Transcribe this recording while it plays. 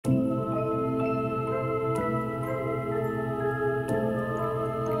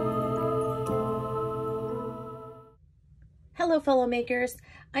Hello fellow makers,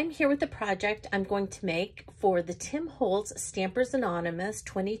 I'm here with a project I'm going to make for the Tim Holtz Stampers Anonymous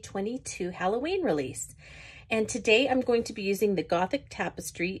 2022 Halloween release. And today I'm going to be using the Gothic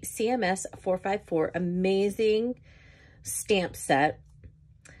Tapestry CMS 454 amazing stamp set.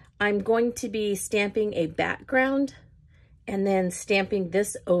 I'm going to be stamping a background and then stamping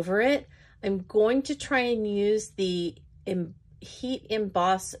this over it. I'm going to try and use the heat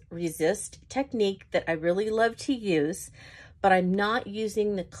emboss resist technique that I really love to use, but I'm not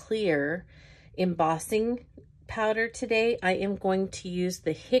using the clear embossing powder today. I am going to use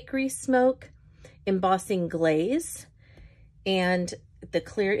the Hickory Smoke Embossing Glaze and the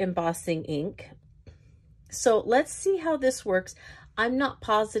clear embossing ink. So let's see how this works. I'm not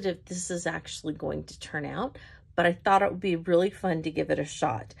positive this is actually going to turn out, but I thought it would be really fun to give it a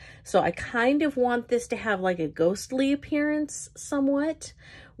shot. So I kind of want this to have like a ghostly appearance somewhat,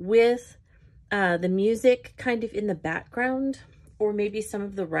 with the music kind of in the background, or maybe some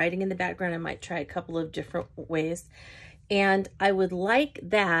of the writing in the background. I might try a couple of different ways. And I would like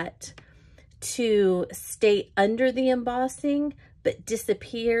that to stay under the embossing, but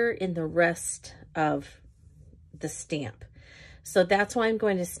disappear in the rest of the stamp. So that's why I'm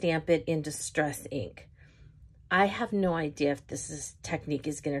going to stamp it in Distress ink. I have no idea if this technique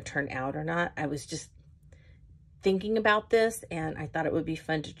is going to turn out or not. I was just thinking about this and I thought it would be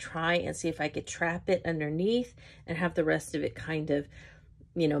fun to try and see if I could trap it underneath and have the rest of it kind of,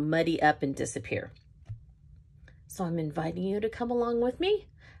 you know, muddy up and disappear. So I'm inviting you to come along with me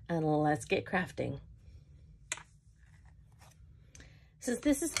and let's get crafting. Since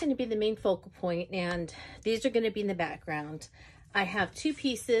this is going to be the main focal point and these are going to be in the background, I have 2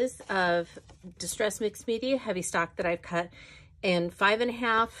 pieces of Distress Mixed Media heavy stock that I've cut in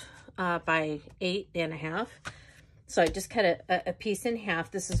 5.5 by 8.5. So I just cut a piece in half.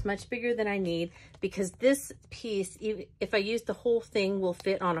 This is much bigger than I need because this piece, even if I use the whole thing, will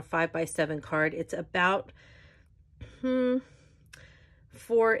fit on a 5x7 card. It's about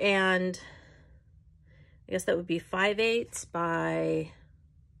 4 and I guess that would be 5/8 by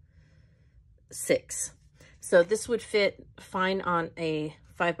 6. So this would fit fine on a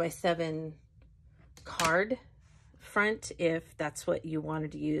 5x7 card front if that's what you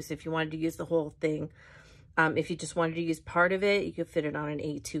wanted to use. If you wanted to use the whole thing, if you just wanted to use part of it, you could fit it on an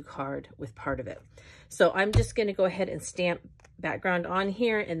A2 card with part of it. So I'm just going to go ahead and stamp background on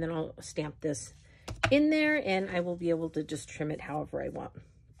here, and then I'll stamp this in there, and I will be able to just trim it however I want.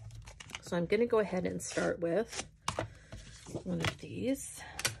 So I'm going to go ahead and start with one of these.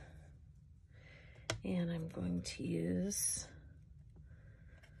 And I'm going to use,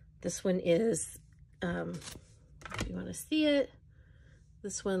 this one is, if you want to see it,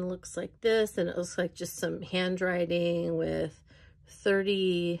 this one looks like this, and it looks like just some handwriting with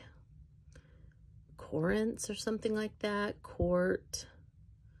 30 Corinths or something like that, quart.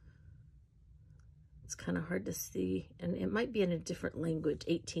 It's kind of hard to see, and it might be in a different language,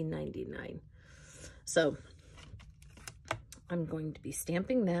 1899. So I'm going to be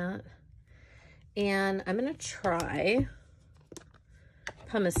stamping that. And I'm going to try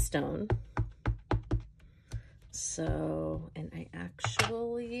pumice stone. So, and I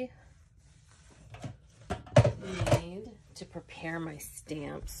actually need to prepare my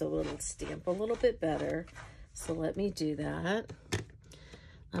stamp so it'll stamp a little bit better. So let me do that.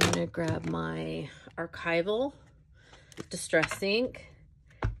 I'm going to grab my archival Distress ink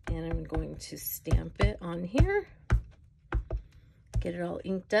and I'm going to stamp it on here. Get it all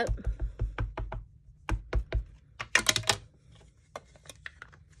inked up.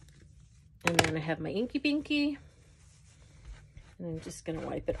 And then I have my Inky Binky, and I'm just going to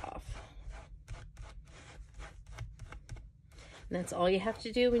wipe it off. And that's all you have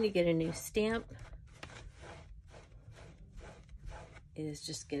to do when you get a new stamp, is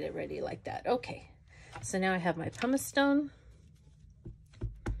just get it ready like that. Okay, so now I have my pumice stone,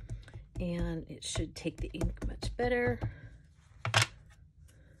 and it should take the ink much better.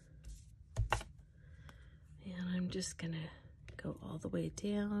 And I'm just going to go all the way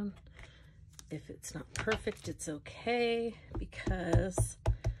down. If it's not perfect, it's okay, because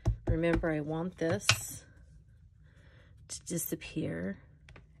remember, I want this to disappear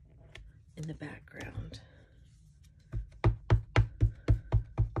in the background.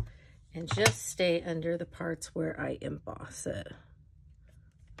 And just stay under the parts where I emboss it.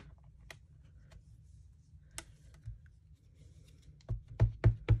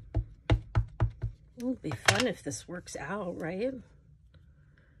 It would be fun if this works out, right?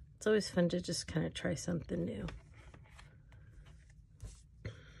 It's always fun to just kind of try something new.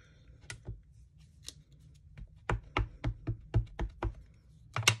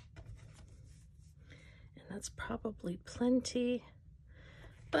 And that's probably plenty,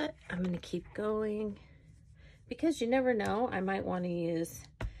 but I'm going to keep going because you never know. I might want to use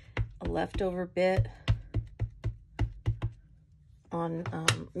a leftover bit on,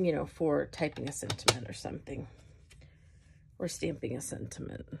 you know, for typing a sentiment or something, or stamping a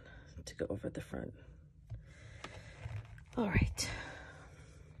sentiment to go over the front. All right.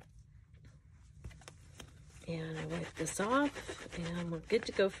 And I wipe this off, and we're good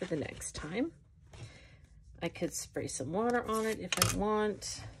to go for the next time. I could spray some water on it if I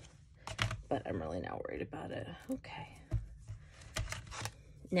want, but I'm really not worried about it. Okay.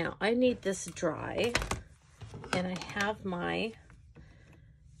 Now I need this dry, and I have my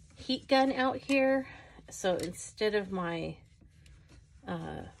heat gun out here. So instead of my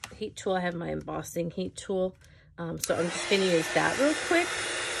heat tool, I have my embossing heat tool. So I'm just going to use that real quick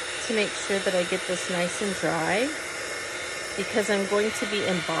to make sure that I get this nice and dry, because I'm going to be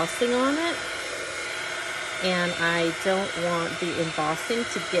embossing on it, and I don't want the embossing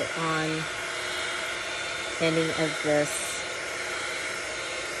to get on any of this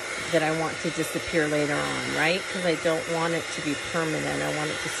that I want to disappear later on, right? Because I don't want it to be permanent. I want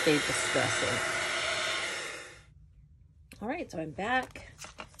it to stay distressing. All right, so I'm back.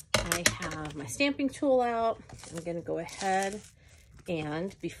 I have my stamping tool out. I'm going to go ahead,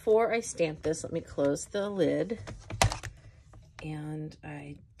 and before I stamp this, let me close the lid. And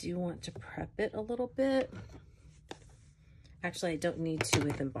I do want to prep it a little bit. Actually, I don't need to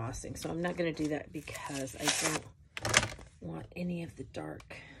with embossing, so I'm not going to do that because I don't want any of the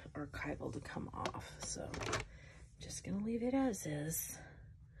dark archival to come off. So I'm just going to leave it as is.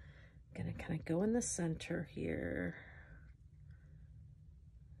 I'm going to kind of go in the center here.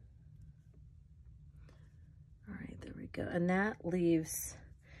 All right, there we go. And that leaves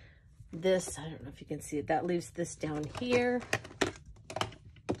this, I don't know if you can see it, that leaves this down here.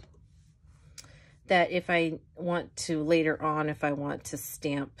 That if I want to later on, if I want to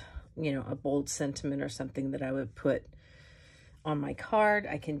stamp, you know, a bold sentiment or something that I would put on my card,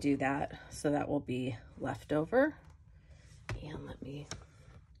 I can do that. So that will be left over. And let me,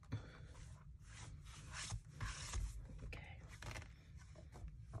 okay.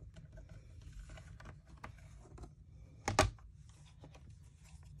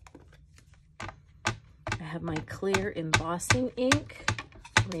 I have my clear embossing ink,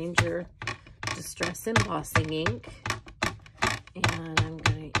 Ranger Distress Embossing ink, and I'm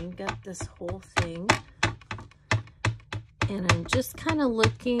going to ink up this whole thing. And I'm just kind of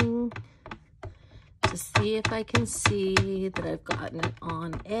looking to see if I can see that I've gotten it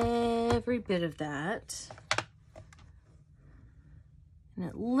on every bit of that. And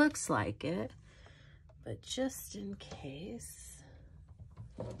it looks like it, but just in case.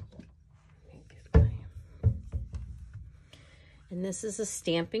 And this is a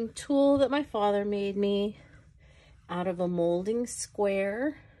stamping tool that my father made me out of a molding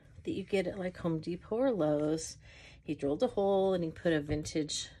square that you get at like Home Depot or Lowe's. He drilled a hole and he put a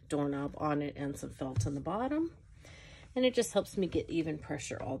vintage doorknob on it and some felt on the bottom. And it just helps me get even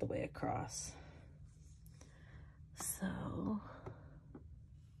pressure all the way across. So,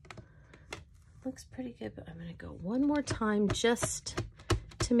 looks pretty good, but I'm gonna go one more time just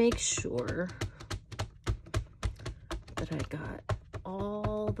to make sure that I got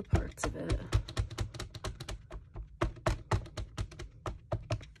all the parts of it.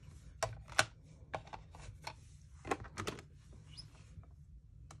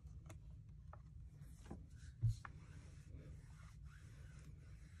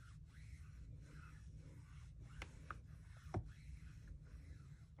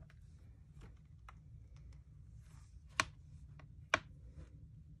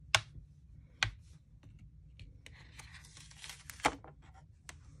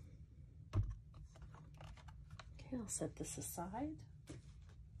 I'll set this aside.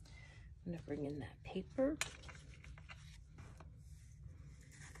 I'm going to bring in that paper.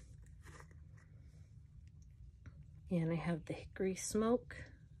 And I have the Hickory Smoke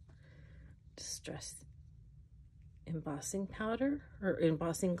Distress Embossing Powder, or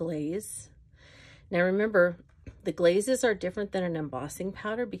Embossing Glaze. Now remember, the glazes are different than an embossing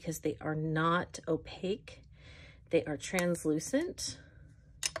powder because they are not opaque. They are translucent.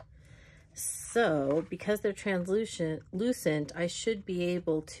 So, because they're translucent, I should be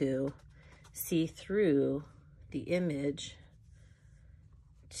able to see through the image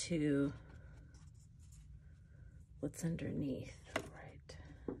to what's underneath, right?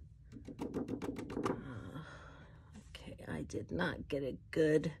 Okay, I did not get it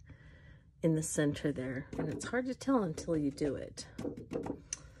good in the center there, and it's hard to tell until you do it.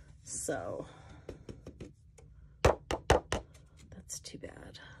 So, that's too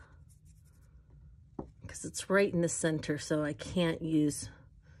bad. because it's right in the center, so I can't use,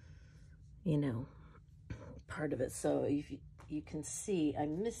 you know, part of it. So if you can see,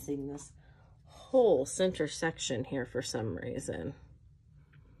 I'm missing this whole center section here for some reason.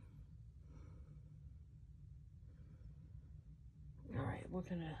 All right, we're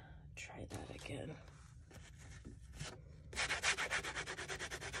gonna try that again.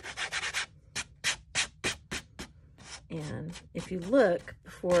 And if you look,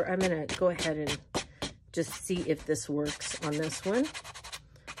 before, I'm gonna go ahead and just see if this works on this one,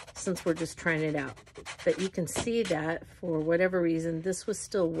 since we're just trying it out. But you can see that for whatever reason, this was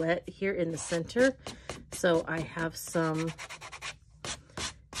still wet here in the center. So I have some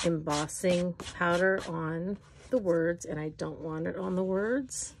embossing powder on the words, and I don't want it on the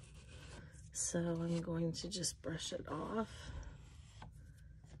words. So I'm going to just brush it off.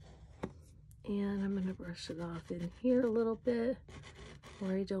 And I'm going to brush it off in here a little bit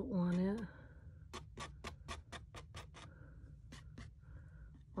where I don't want it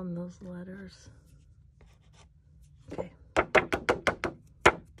on those letters. Okay.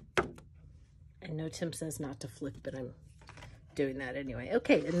 I know Tim says not to flick, but I'm doing that anyway.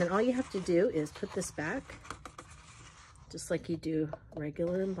 Okay, and then all you have to do is put this back, just like you do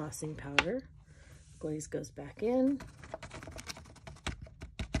regular embossing powder. Glaze goes back in.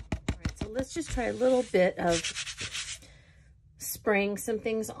 Let's just try a little bit of spraying some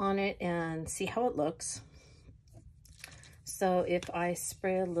things on it and see how it looks. So if I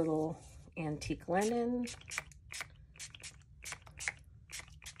spray a little antique linen,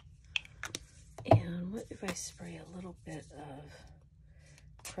 and what if I spray a little bit of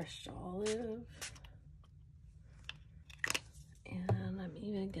crushed olive, and I'm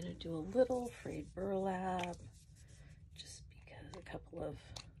even going to do a little frayed burlap, just because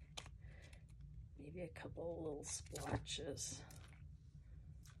maybe a couple little splotches.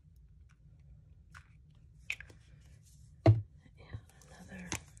 And another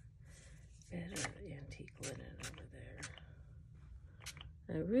bit of antique linen over there.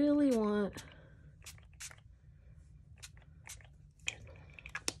 I really want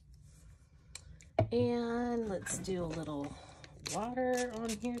and let's do a little water on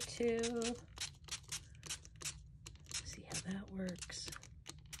here too. See how that works.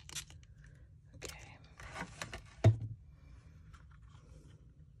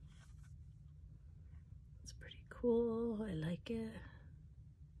 Cool, I like it.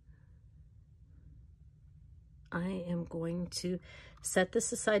 I am going to set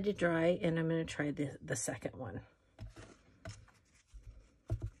this aside to dry, and I'm going to try the second one.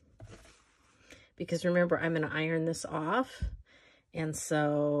 Because remember, I'm going to iron this off, and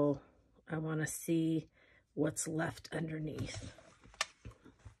so I want to see what's left underneath.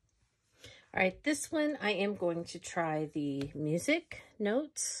 All right, this one I am going to try the music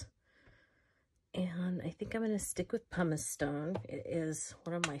notes. And I think I'm going to stick with pumice stone. It is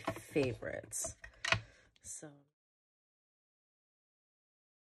one of my favorites. So.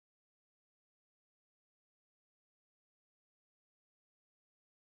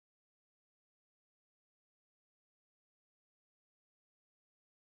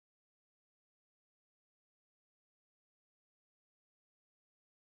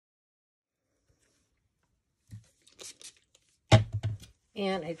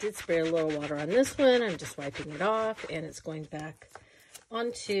 And I did spray a little water on this one. I'm just wiping it off, and it's going back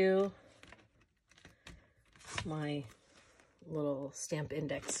onto my little stamp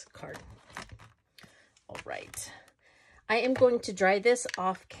index card. All right. I am going to dry this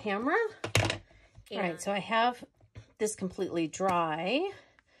off camera. All right, so I have this completely dry.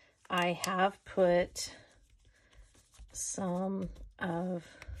 I have put some of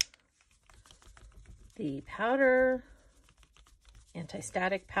the powder,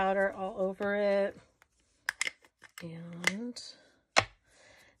 anti-static powder all over it. And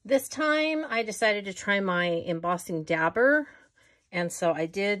this time I decided to try my embossing dabber. And so I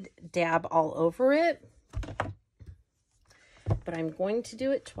did dab all over it. But I'm going to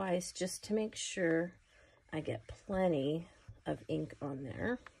do it twice just to make sure I get plenty of ink on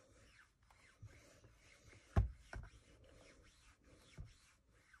there.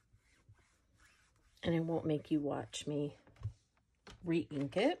 And I won't make you watch me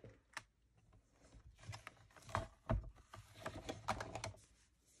re-ink it.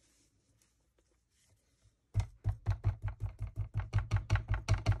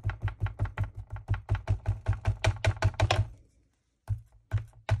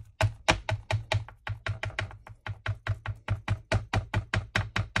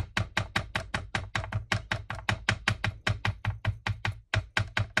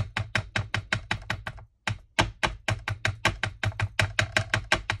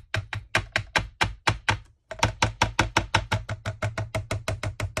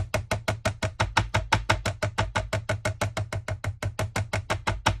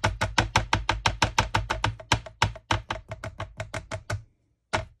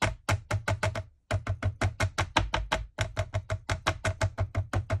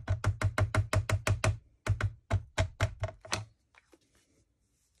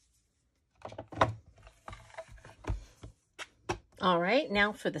 All right,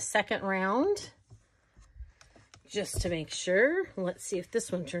 now for the second round, just to make sure, let's see if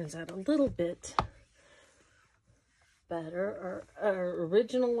this one turns out a little bit better. Our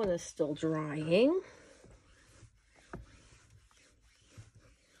original one is still drying.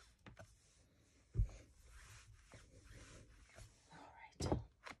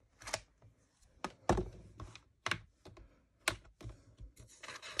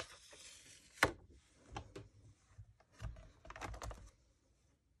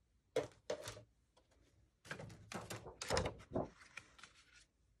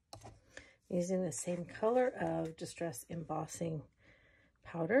 Using the same color of Distress Embossing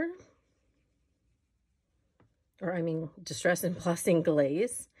powder, or I mean Distress Embossing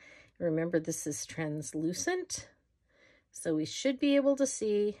Glaze. Remember, this is translucent, so we should be able to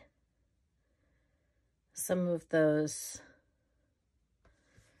see some of those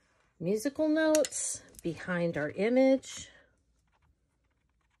musical notes behind our image.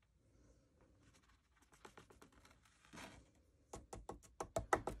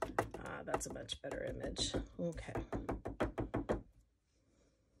 That's a much better image. Okay.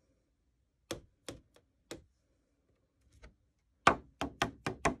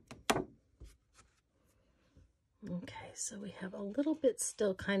 Okay, so we have a little bit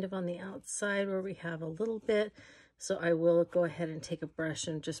still kind of on the outside where we have a little bit. So I will go ahead and take a brush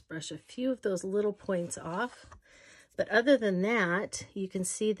and just brush a few of those little points off. But other than that, you can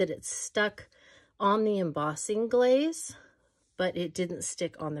see that it's stuck on the embossing glaze, but it didn't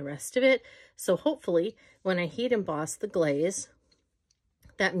stick on the rest of it. So hopefully when I heat emboss the glaze,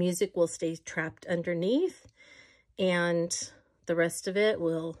 that music will stay trapped underneath and the rest of it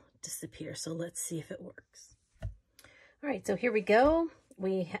will disappear. So let's see if it works. All right, so here we go.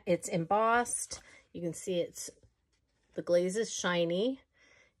 It's embossed. You can see the glaze is shiny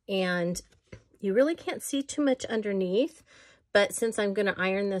and you really can't see too much underneath. But since I'm going to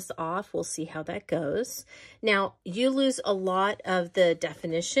iron this off, we'll see how that goes. Now, you lose a lot of the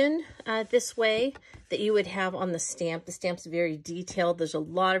definition this way that you would have on the stamp. The stamp's very detailed. There's a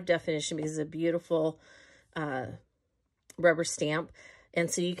lot of definition because it's a beautiful rubber stamp.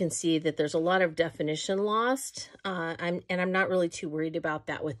 And so you can see that there's a lot of definition lost. I'm not really too worried about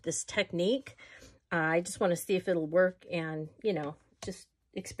that with this technique. I just want to see if it'll work and, you know, just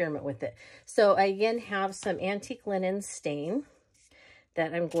experiment with it. So I again have some antique linen stain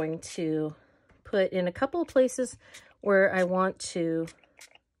that I'm going to put in a couple of places where I want to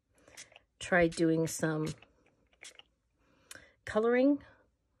try doing some coloring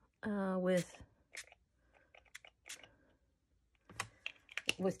with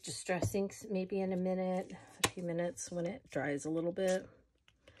Distress inks maybe in a few minutes when it dries a little bit.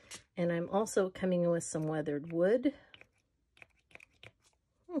 And I'm also coming in with some weathered wood.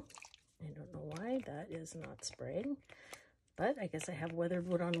 I don't know why that is not spraying, but I guess I have weathered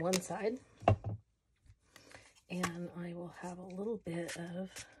wood on one side. And I will have a little bit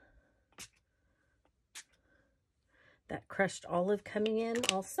of that crushed olive coming in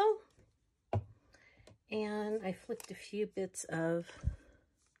also. And I flicked a few bits of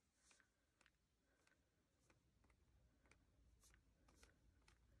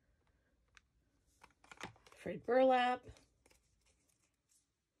frayed burlap.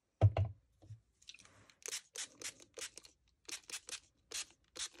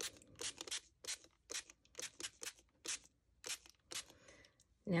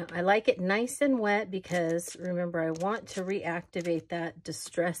 Now, I like it nice and wet because, remember, I want to reactivate that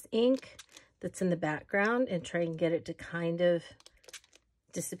distress ink that's in the background and try and get it to kind of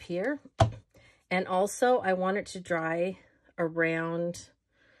disappear. And also, I want it to dry around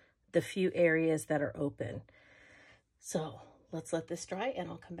the few areas that are open. So, let's let this dry and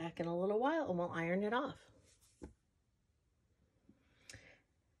I'll come back in a little while and we'll iron it off.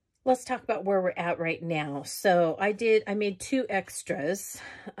 Let's talk about where we're at right now. So I made 2 extras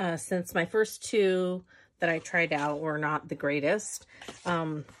since my first 2 that I tried out were not the greatest.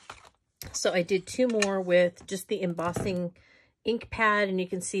 So I did 2 more with just the embossing ink pad, and you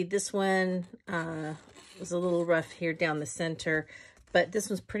can see this one was a little rough here down the center, but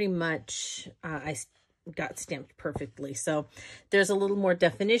this was pretty much, I got stamped perfectly. So there's a little more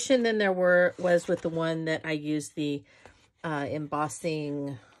definition than there was with the one that I used the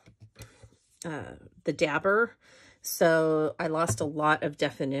embossing the dabber. So I lost a lot of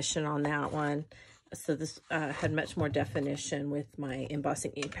definition on that one. So this had much more definition with my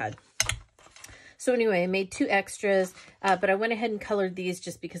embossing ink pad. So anyway, I made 2 extras, but I went ahead and colored these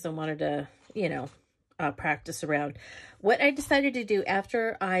just because I wanted to, you know, practice around. What I decided to do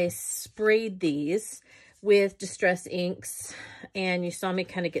after I sprayed these with Distress inks, and you saw me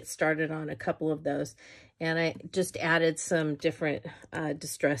kind of get started on a couple of those, and I just added some different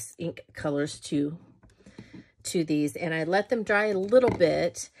Distress ink colors to these, and I let them dry a little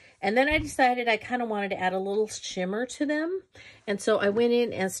bit, and then I decided I kind of wanted to add a little shimmer to them, and so I went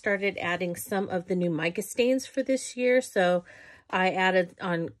in and started adding some of the new mica stains for this year. So I added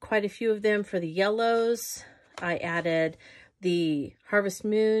on quite a few of them for the yellows. I added the Harvest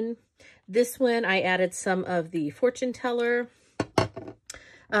Moon. This one I added some of the Fortune Teller.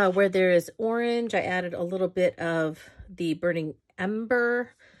 Where there is orange, I added a little bit of the Burning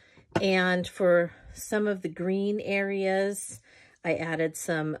Ember. And for some of the green areas, I added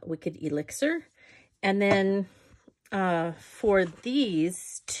some Wicked Elixir. And then for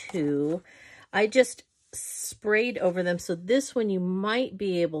these two, I just sprayed over them. So this one you might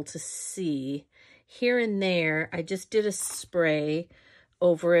be able to see here and there. I just did a spray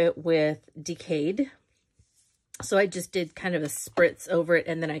over it with Decayed. So I just did kind of a spritz over it,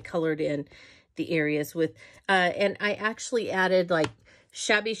 and then I colored in the areas with, and I actually added like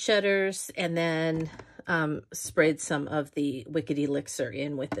Shabby Shutters, and then sprayed some of the Wicked Elixir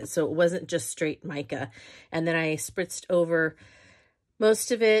in with it. So it wasn't just straight mica. And then I spritzed over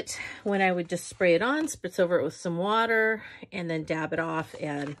most of it when I would just spray it on, spritz over it with some water, and then dab it off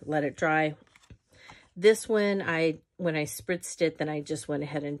and let it dry. This one, when I spritzed it, then I just went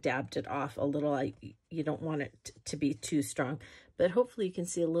ahead and dabbed it off a little. You don't want it to be too strong, but hopefully you can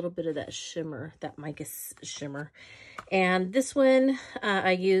see a little bit of that shimmer, that mica shimmer. And this one,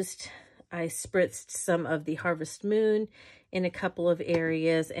 I spritzed some of the Harvest Moon in a couple of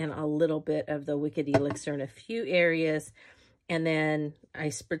areas and a little bit of the Wicked Elixir in a few areas. And then I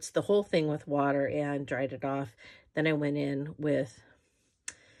spritzed the whole thing with water and dried it off. Then I went in with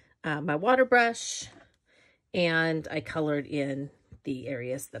my water brush, and I colored in the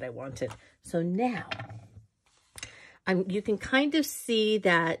areas that I wanted. So now, you can kind of see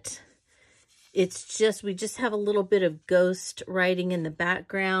that it's just, we just have a little bit of ghost writing in the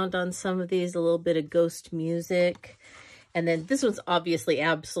background on some of these, a little bit of ghost music. And then this one's obviously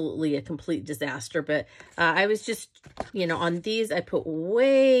absolutely a complete disaster, but I was just, you know, on these, I put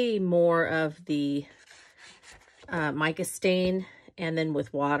way more of the mica stain and then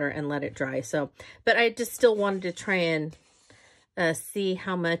with water and let it dry. So, but I just still wanted to try and see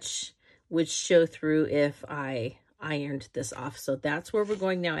how much would show through if I ironed this off. So that's where we're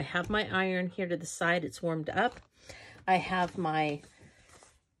going now. I have my iron here to the side. It's warmed up. I have my,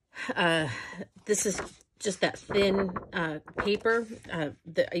 this is just that thin paper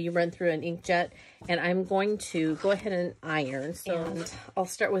that you run through an inkjet, and I'm going to go ahead and iron. So and I'll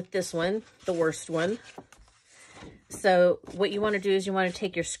start with this one, the worst one. So what you want to do is you want to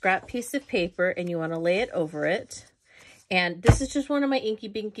take your scrap piece of paper and you want to lay it over it. And this is just one of my Inky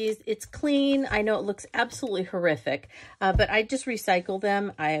Binkies. It's clean. I know it looks absolutely horrific, but I just recycle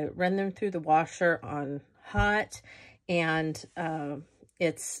them. I run them through the washer on hot, and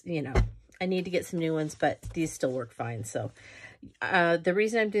it's, you know, I need to get some new ones, but these still work fine. So the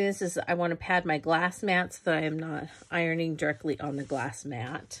reason I'm doing this is I want to pad my glass mat so that I am not ironing directly on the glass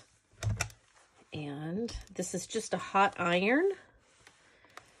mat. And this is just a hot iron.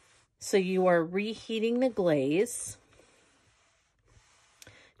 So you are reheating the glaze,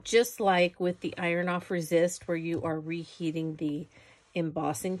 just like with the Iron Off Resist, where you are reheating the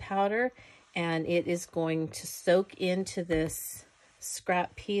embossing powder, and it is going to soak into this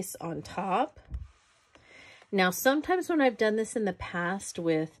scrap piece on top. Now, sometimes when I've done this in the past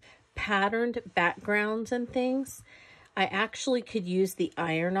with patterned backgrounds and things, I actually could use the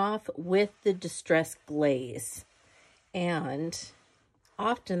Iron Off with the Distress Glaze. And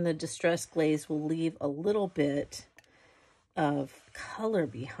often the Distress Glaze will leave a little bit of color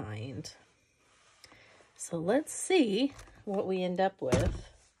behind. So let's see what we end up with.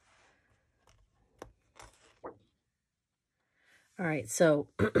 All right, so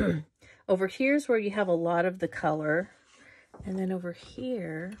over here's where you have a lot of the color. And then over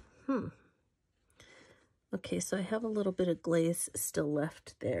here, okay, so I have a little bit of glaze still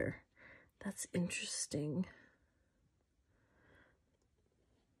left there. That's interesting.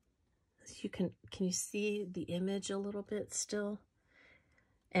 You can you see the image a little bit still?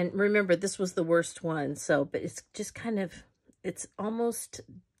 And remember, this was the worst one, so, but it's just kind of, it's almost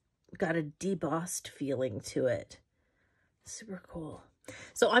got a debossed feeling to it. Super cool.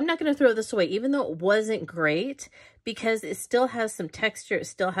 So I'm not going to throw this away, even though it wasn't great, because it still has some texture. It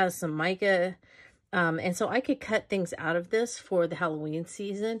still has some mica. And so I could cut things out of this for the Halloween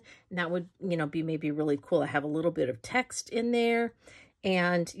season. And that would, you know, be maybe really cool. I have a little bit of text in there,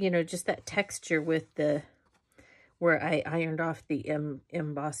 and, you know, just that texture with the where I ironed off the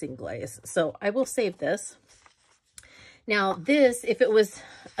embossing glaze. So I will save this. Now this, if it was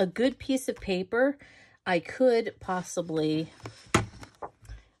a good piece of paper, I could possibly,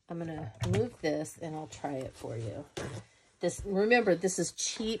 I'm gonna move this and I'll try it for you. This, remember, this is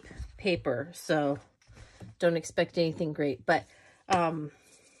cheap paper, so don't expect anything great, but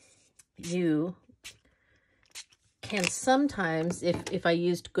you can sometimes, if I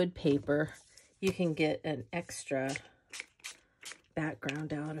used good paper, you can get an extra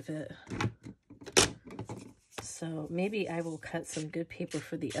background out of it. So maybe I will cut some good paper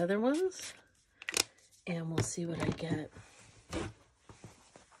for the other ones, and we'll see what I get.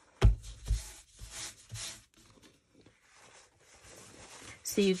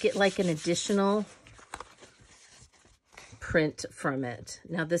 So you get like an additional print from it.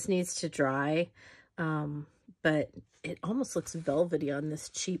 Now this needs to dry, but it almost looks velvety on this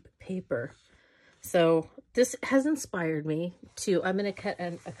cheap paper. So this has inspired me to, I'm going to cut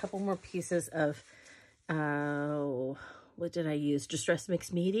a couple more pieces of, what did I use? Distress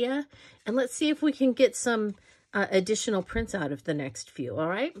Mixed Media. And let's see if we can get some additional prints out of the next few. All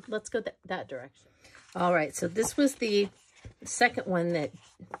right, let's go that direction. All right, so this was the second one that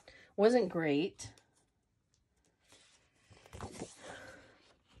wasn't great.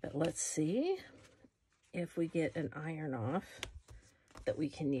 But let's see if we get an iron off that we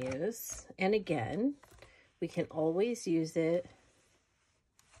can use. And again, we can always use it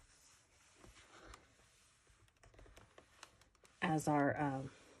as our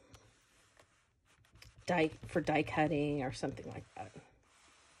die for die cutting or something like that.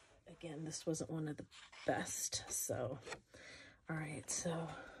 Again, this wasn't one of the best, so all right, so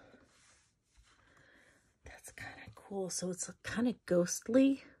that's kind of cool. So it's kind of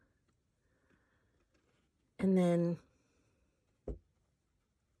ghostly, and then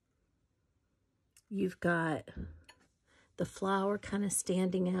you've got the flower kind of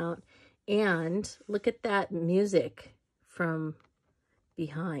standing out, and look at that music from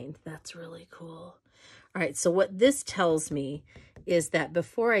behind. That's really cool. All right, so what this tells me is that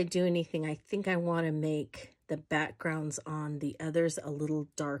before I do anything, I think I want to make the backgrounds on the others a little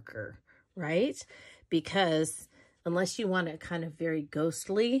darker, right? Because unless you want it kind of very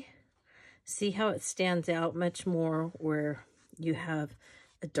ghostly, see how it stands out much more where you have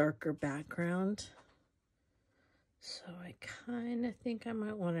a darker background. So I kind of think I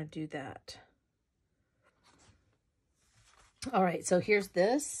might want to do that. All right, so here's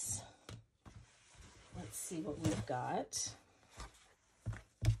this. Let's see what we've got.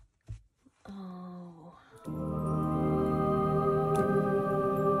 Oh.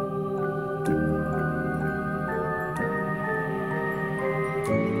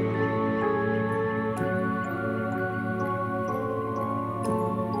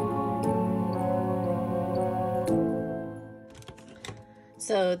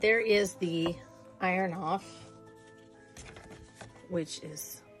 So there is the iron off, which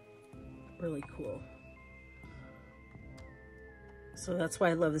is really cool. So that's why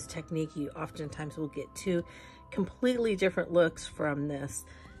I love this technique. You oftentimes will get two completely different looks from this.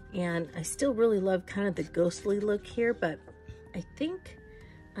 And I still really love kind of the ghostly look here, but I think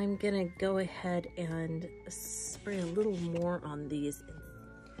I'm gonna go ahead and spray a little more on these.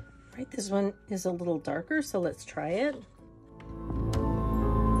 Right, this one is a little darker, so let's try it.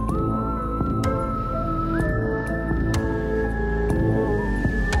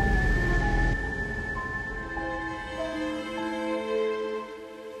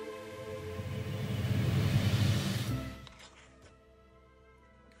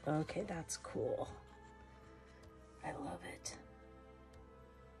 Okay, that's cool. I love it.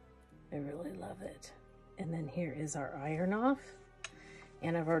 I really love it. And then here is our iron off.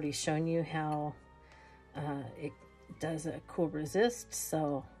 And I've already shown you how it does a cool resist,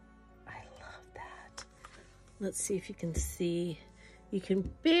 so I love that. Let's see if you can see. You can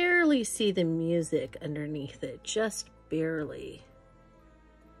barely see the music underneath it, just barely.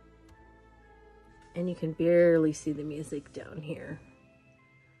 And you can barely see the music down here.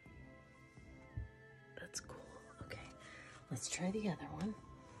 That's cool. Okay, let's try the other one.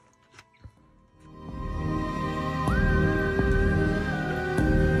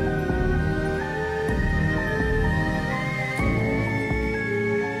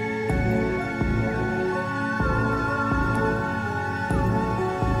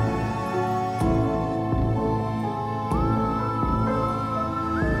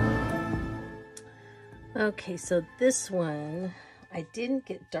 Okay, so this one, I didn't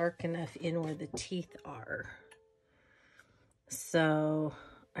get dark enough in where the teeth are. So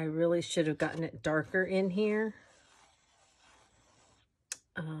I really should have gotten it darker in here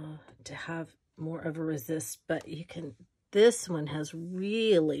to have more of a resist, but you can, this one has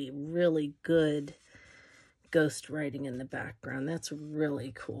really, really good ghost writing in the background. That's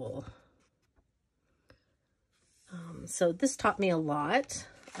really cool. So this taught me a lot.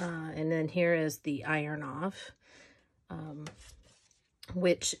 And then here is the iron off,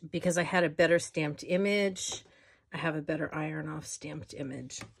 which, because I had a better stamped image, I have a better iron off stamped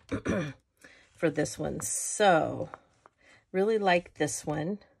image for this one. So really like this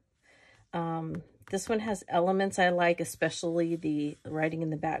one. This one has elements I like, especially the writing in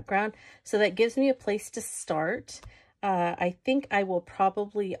the background. So that gives me a place to start. I think I will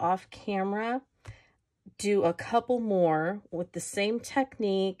probably off camera do a couple more with the same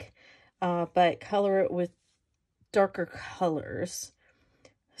technique, but color it with darker colors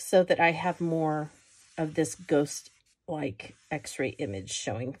so that I have more of this ghost-like x-ray image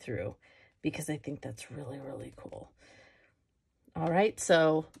showing through, because I think that's really, really cool. All right,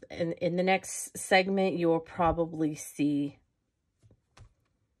 so in the next segment, you will probably see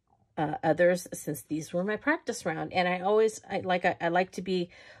others, since these were my practice round. And I like to be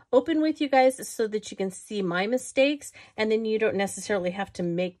open with you guys so that you can see my mistakes, and then you don't necessarily have to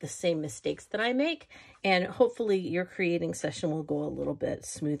make the same mistakes that I make. And hopefully your creating session will go a little bit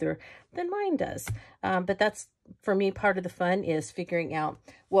smoother than mine does. But that's, for me, part of the fun is figuring out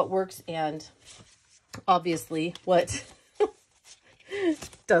what works and obviously what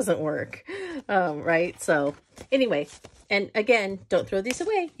doesn't work, right? So anyway, and again, don't throw these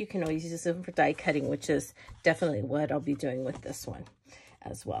away. You can always use them for die cutting, which is definitely what I'll be doing with this one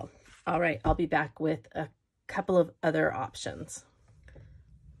as well. All right, I'll be back with a couple of other options.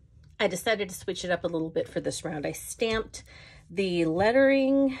 I decided to switch it up a little bit for this round. I stamped the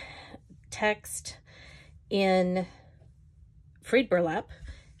lettering text in frayed burlap,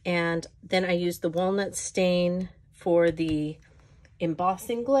 and then I used the walnut stain for the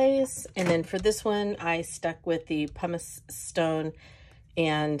embossing glaze, and then for this one I stuck with the pumice stone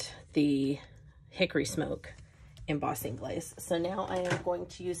and the hickory smoke embossing glaze. So now I am going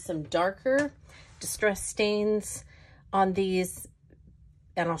to use some darker distress stains on these,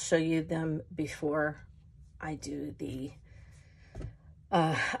 and I'll show you them before I do the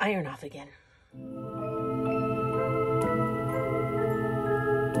iron off again.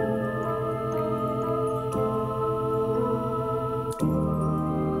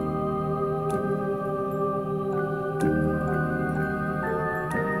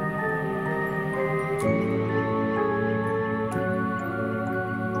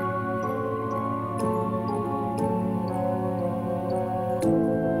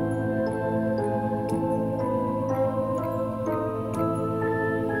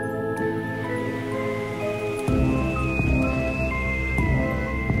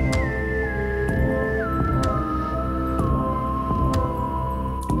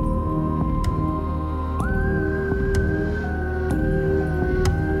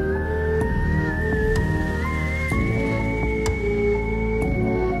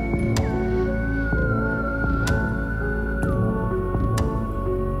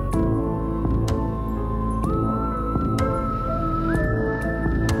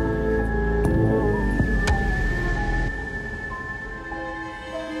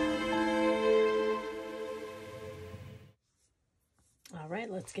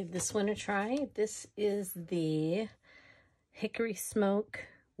 Let's give this one a try. This is the hickory smoke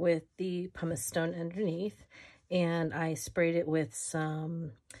with the pumice stone underneath, and I sprayed it with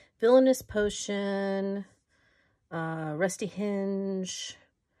some Villainous Potion, Rusty Hinge,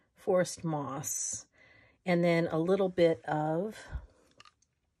 Forest Moss, and then a little bit of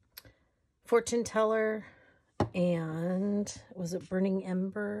Fortune Teller, and was it Burning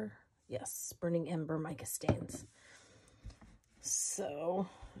Ember? Yes, Burning Ember mica stains. So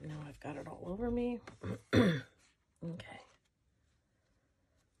now I've got it all over me. Okay.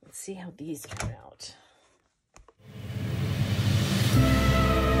 Let's see how these come out.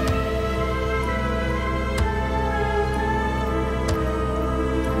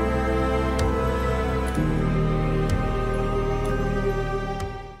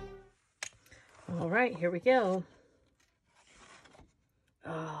 All right, here we go.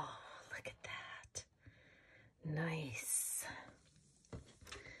 Oh, look at that. Nice.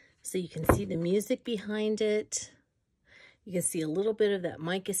 So you can see the music behind it. You can see a little bit of that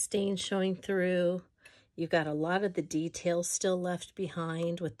mica stain showing through. You've got a lot of the details still left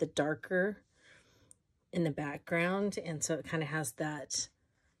behind with the darker in the background. And so it kind of has that,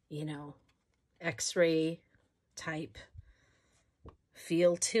 you know, x-ray type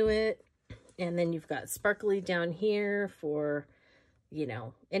feel to it. And then you've got sparkly down here for, you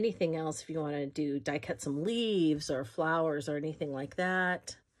know, anything else if you want to die cut some leaves or flowers or anything like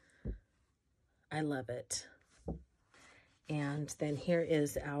that. I love it. And then here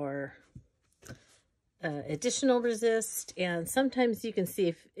is our additional resist. And sometimes you can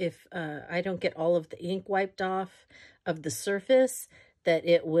see if I don't get all of the ink wiped off of the surface, that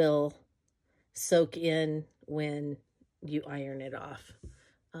it will soak in when you iron it off.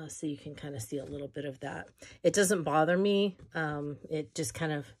 So you can kind of see a little bit of that. It doesn't bother me. It just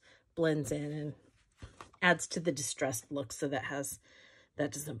kind of blends in and adds to the distressed look, so that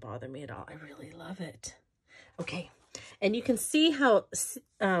doesn't bother me at all. I really love it. Okay, and you can see how it's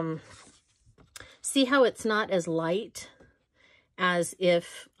not as light as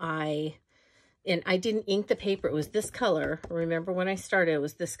if I didn't ink the paper. It was this color. Remember when I started, it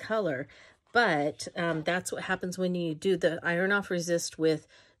was this color. But that's what happens when you do the iron off resist with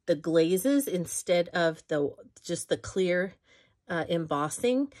the glazes instead of just the clear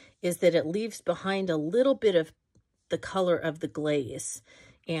embossing, is that it leaves behind a little bit of the color of the glaze.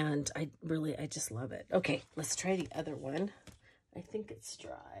 And I just love it. Okay, let's try the other one. I think it's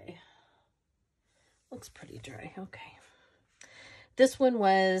dry. Looks pretty dry. Okay. This one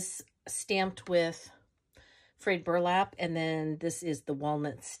was stamped with frayed burlap, and then this is the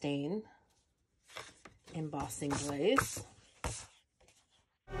walnut stain embossing glaze.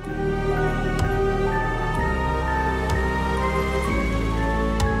 All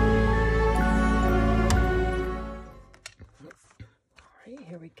right,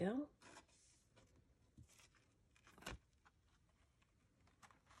 here we go.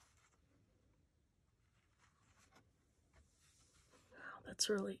 Wow, that's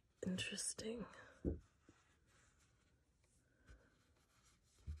really interesting.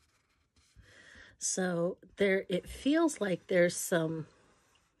 So it feels like there's some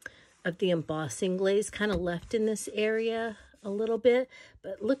of the embossing glaze kind of left in this area a little bit,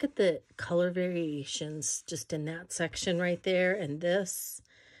 but look at the color variations just in that section right there and this.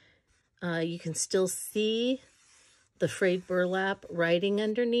 You can still see the frayed burlap writing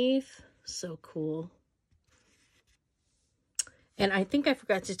underneath. So cool. And I think I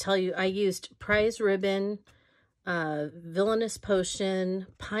forgot to tell you, I used prize ribbon, villainous potion,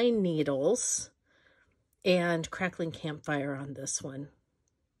 pine needles, and crackling campfire on this one.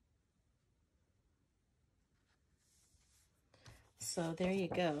 So there you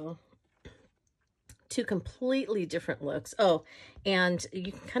go. Two completely different looks. Oh, and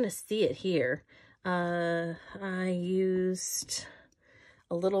you can kind of see it here. I used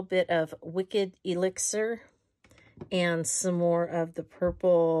a little bit of Wicked Elixir and some more of the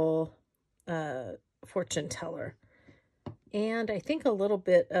purple fortune teller. And I think a little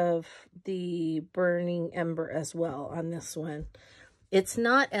bit of the burning ember as well on this one. It's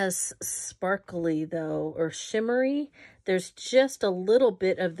not as sparkly though, or shimmery. There's just a little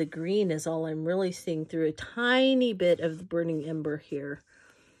bit of the green is all I'm really seeing through. A tiny bit of the burning ember here.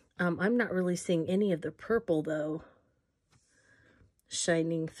 I'm not really seeing any of the purple though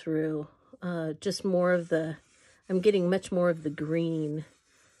shining through. Just more of the, I'm getting much more of the green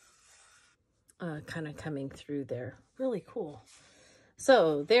kind of coming through there. Really cool.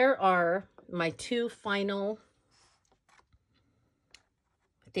 So there are my two final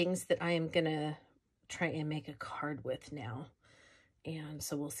things that I am gonna try and make a card with now. And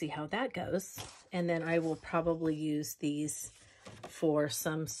so we'll see how that goes. And then I will probably use these for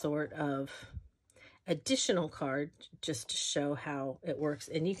some sort of additional card just to show how it works.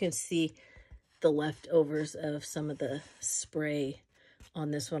 And you can see the leftovers of some of the spray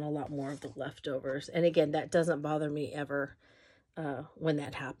on this one, a lot more of the leftovers. And again, that doesn't bother me ever when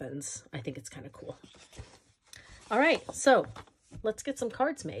that happens. I think it's kind of cool. All right, so let's get some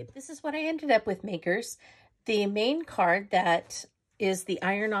cards made. This is what I ended up with, makers. The main card that is the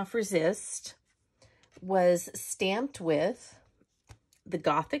Iron Off Resist was stamped with the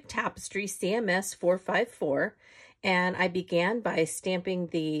Gothic Tapestry CMS 454. And I began by stamping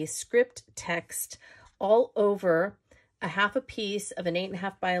the script text all over a half a piece of an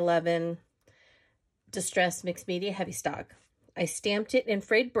 8.5 by 11 Distress Mixed Media Heavy Stock. I stamped it in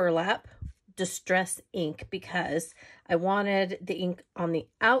frayed burlap, Distress ink, because I wanted the ink on the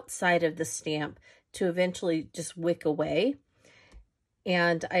outside of the stamp to eventually just wick away.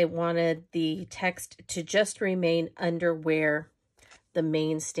 And I wanted the text to just remain under where the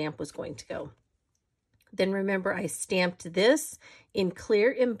main stamp was going to go. Then remember, I stamped this in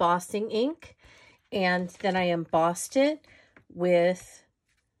clear embossing ink, and then I embossed it with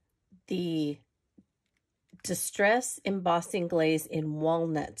the Distress Embossing Glaze in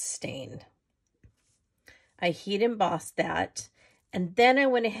walnut stain. I heat embossed that, and then I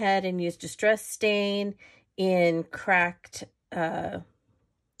went ahead and used Distress stain in crackling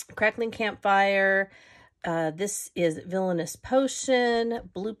campfire, This is Villainous Potion,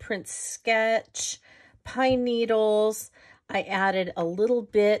 Blueprint Sketch, Pine Needles. I added a little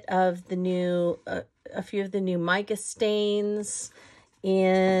bit of the new, a few of the new mica stains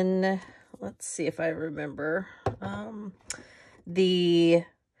in, let's see if I remember. The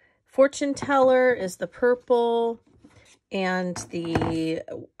Fortune Teller is the purple, and the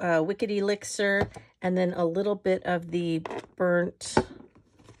Wicked Elixir, and then a little bit of the burnt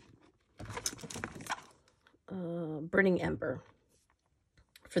Burning Ember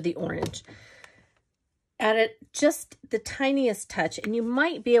for the orange. Added just the tiniest touch, and you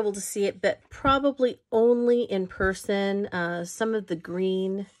might be able to see it, but probably only in person. Some of the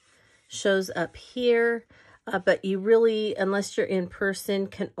green shows up here, but you really, unless you're in person,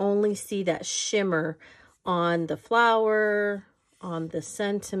 can only see that shimmer on the flower, on the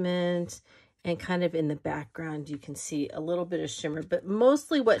sentiment, and kind of in the background. You can see a little bit of shimmer, but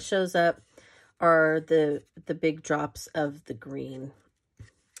mostly what shows up are the big drops of the green.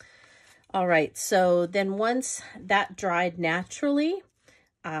 All right, so then once that dried naturally,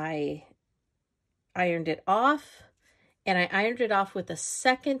 I ironed it off, and I ironed it off with a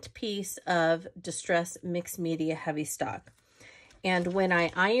second piece of Distress Mixed Media Heavy Stock. And when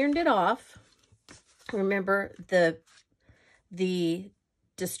I ironed it off, remember the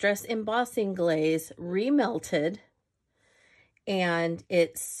Distress Embossing Glaze remelted, and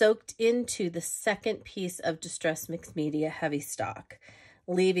it soaked into the second piece of Distress Mixed Media Heavy Stock,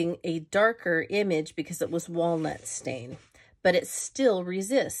 leaving a darker image because it was walnut stain, but it still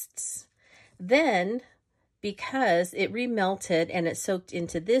resists. Then, because it remelted and it soaked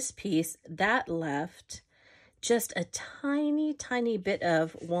into this piece, that left just a tiny, tiny bit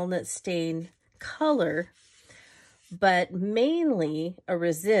of walnut stain color, but mainly a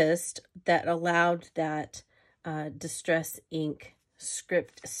resist that allowed that Distress ink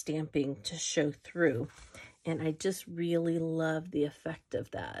script stamping to show through. And I just really love the effect of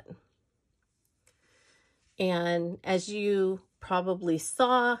that. And as you probably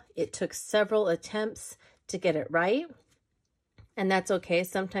saw, it took several attempts to get it right. And that's okay.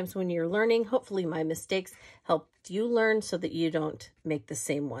 Sometimes when you're learning, hopefully my mistakes helped you learn so that you don't make the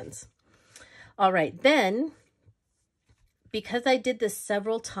same ones. All right, then, because I did this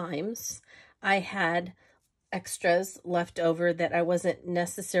several times, I had extras left over that I wasn't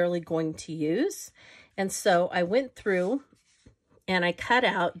necessarily going to use. And so I went through and I cut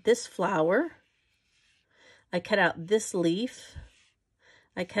out this flower. I cut out this leaf.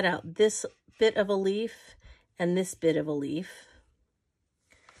 I cut out this bit of a leaf and this bit of a leaf.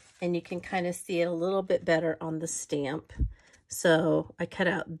 And you can kind of see it a little bit better on the stamp. So I cut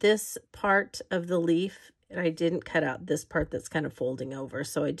out this part of the leaf, and I didn't cut out this part that's kind of folding over.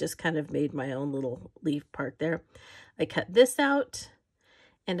 So I just kind of made my own little leaf part there. I cut this out,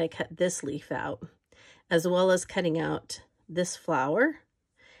 and I cut this leaf out, as well as cutting out this flower.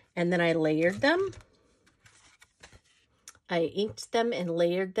 And then I layered them. I inked them and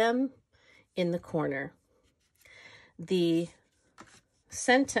layered them in the corner. The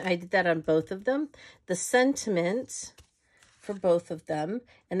I did that on both of them. The sentiment for both of them,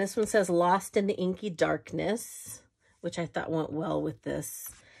 and this one says Lost in the Inky Darkness, which I thought went well with this.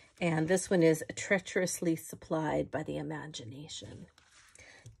 And this one is Treacherously Supplied by the Imagination.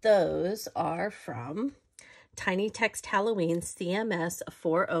 Those are from Tiny Text Halloween CMS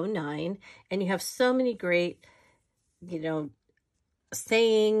 409, and you have so many great, you know,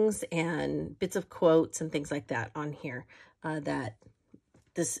 sayings and bits of quotes and things like that on here, that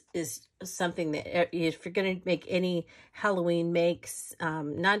this is something that if you're going to make any Halloween makes,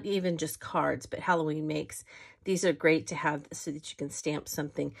 not even just cards, but Halloween makes, these are great to have so that you can stamp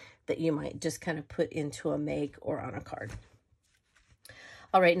something that you might just kind of put into a make or on a card.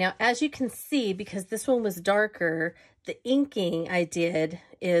 All right, now as you can see, because this one was darker, the inking I did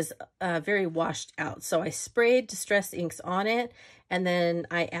is very washed out. So I sprayed Distress inks on it, and then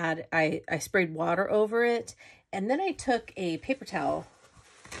I sprayed water over it, and then I took a paper towel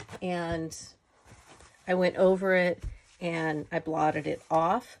and I went over it and I blotted it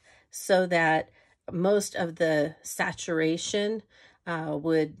off so that most of the saturation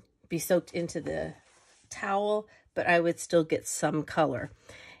would be soaked into the towel, but I would still get some color.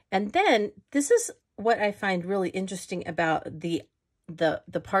 And then this is what I find really interesting about the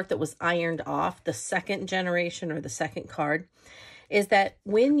part that was ironed off, the second generation or the second card, is that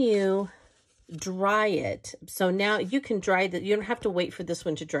when you dry it, so now you can dry that, you don't have to wait for this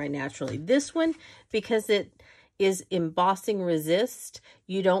one to dry naturally. This one, because it is embossing resist,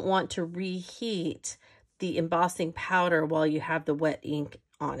 you don't want to reheat the embossing powder while you have the wet ink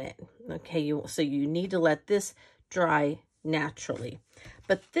on it. Okay, so you need to let this dry naturally.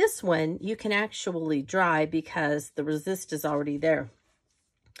 But this one, you can actually dry because the resist is already there.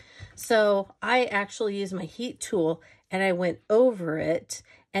 So I actually used my heat tool and I went over it.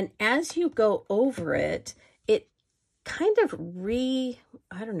 And as you go over it, it kind of reignites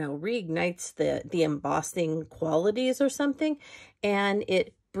the embossing qualities or something. And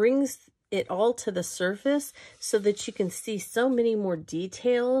it brings it all to the surface so that you can see so many more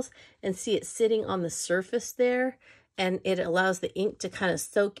details and see it sitting on the surface there. And it allows the ink to kind of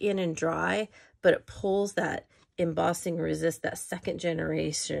soak in and dry, but it pulls that embossing resist, that second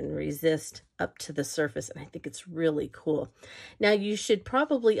generation resist, up to the surface. And I think it's really cool. Now you should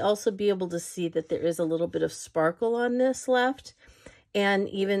probably also be able to see that there is a little bit of sparkle on this left, and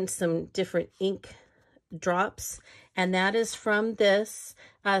even some different ink drops. And that is from this.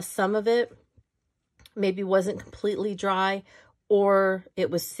 Some of it maybe wasn't completely dry, or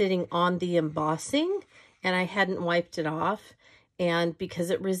it was sitting on the embossing and I hadn't wiped it off. And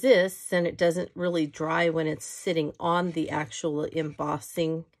because it resists and it doesn't really dry when it's sitting on the actual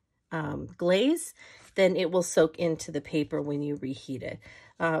embossing glaze, then it will soak into the paper when you reheat it.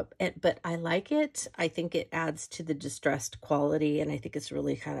 But I like it. I think it adds to the distressed quality, and I think it's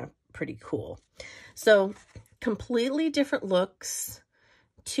really kind of pretty cool. So completely different looks,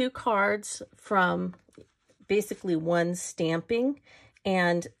 2 cards from basically one stamping.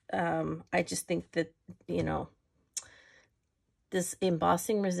 And I just think that, you know, this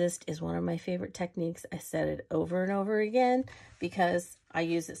embossing resist is one of my favorite techniques. I said it over and over again because I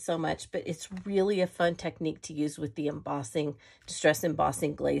use it so much, but it's really a fun technique to use with the Distress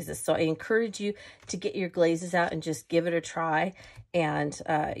Embossing Glazes. So I encourage you to get your glazes out and just give it a try, and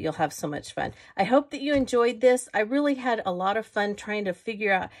you'll have so much fun. I hope that you enjoyed this. I really had a lot of fun trying to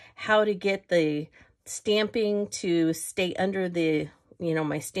figure out how to get the stamping to stay under the, you know,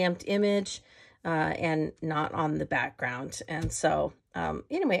 my stamped image, and not on the background. And so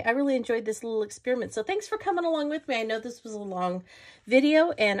anyway, I really enjoyed this little experiment. So thanks for coming along with me. I know this was a long video,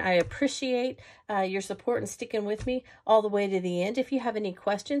 and I appreciate your support and sticking with me all the way to the end. If you have any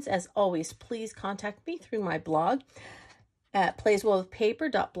questions, as always, please contact me through my blog at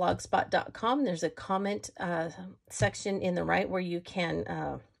playswellwithpaper.blogspot.com. There's a comment section in the right where you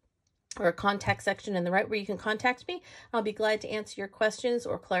can or a contact section in the right where you can contact me. I'll be glad to answer your questions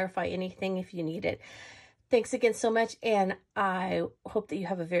or clarify anything if you need it. Thanks again so much, and I hope that you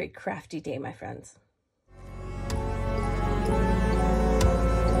have a very crafty day, my friends.